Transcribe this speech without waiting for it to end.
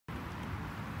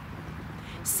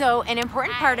So an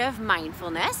important part of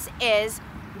mindfulness is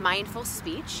mindful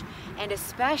speech, and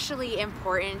especially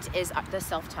important is the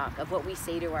self-talk of what we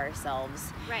say to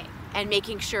ourselves. Right. And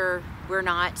making sure we're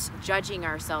not judging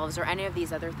ourselves or any of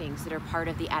these other things that are part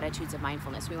of the attitudes of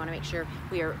mindfulness. We want to make sure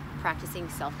we are practicing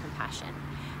self-compassion.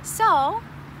 So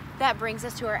that brings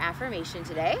us to our affirmation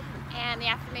today. And the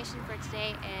affirmation for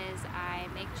today is I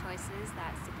make choices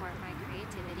that support my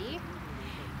creativity.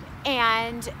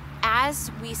 And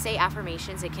as we say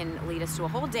affirmations, it can lead us to a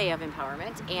whole day of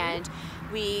empowerment, and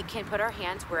we can put our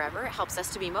hands wherever it helps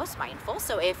us to be most mindful.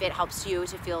 So if it helps you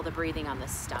to feel the breathing on the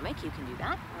stomach, you can do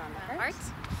that, or on the heart.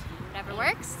 Whatever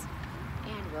works.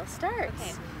 And we'll start.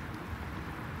 Okay.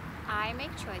 I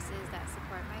make choices that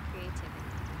support my creativity.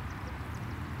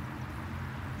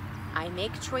 I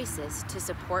make choices to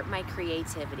support my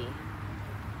creativity.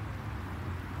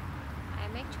 I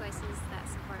make choices that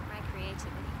support my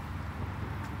creativity.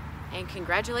 And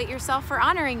congratulate yourself for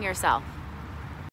honoring yourself.